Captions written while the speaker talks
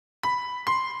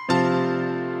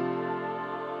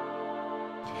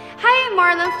I'm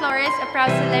Marlann Flores, a proud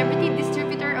celebrity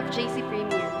distributor of JC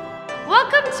Premier.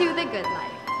 Welcome to The Good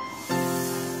Life.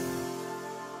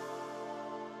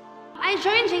 I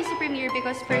joined JC Premier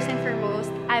because first and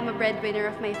foremost, I'm a breadwinner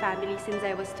of my family since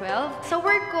I was 12. Sa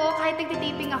work ko, kahit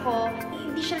nagtitaping ako,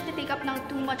 hindi siya nagtitake up ng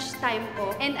too much time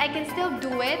ko. And I can still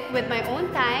do it with my own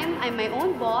time. I'm my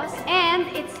own boss. And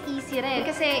it's easy rin.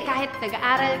 Kasi kahit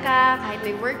nag-aaral ka, kahit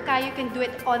may work ka, you can do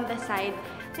it on the side.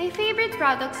 My favorite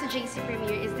product sa JC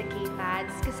Premier is the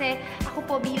K-Pads. Kasi ako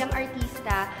po bilang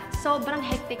artista, sobrang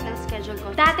hectic ng schedule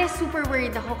ko. Dati super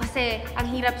worried ako kasi ang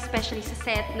hirap especially sa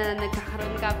set na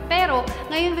nagkakaroon ka. Pero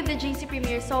ngayon with the JC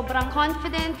Premier, sobrang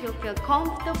confident, you'll feel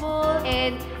comfortable,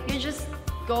 and you just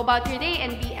go about your day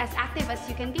and be as active as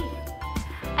you can be.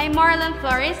 I'm Marlann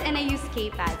Flores and I use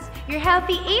K-Pads, your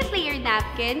healthy 8-layer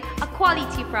napkin, a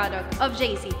quality product of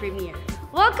JC Premier.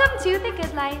 Welcome to The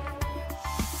Good Life!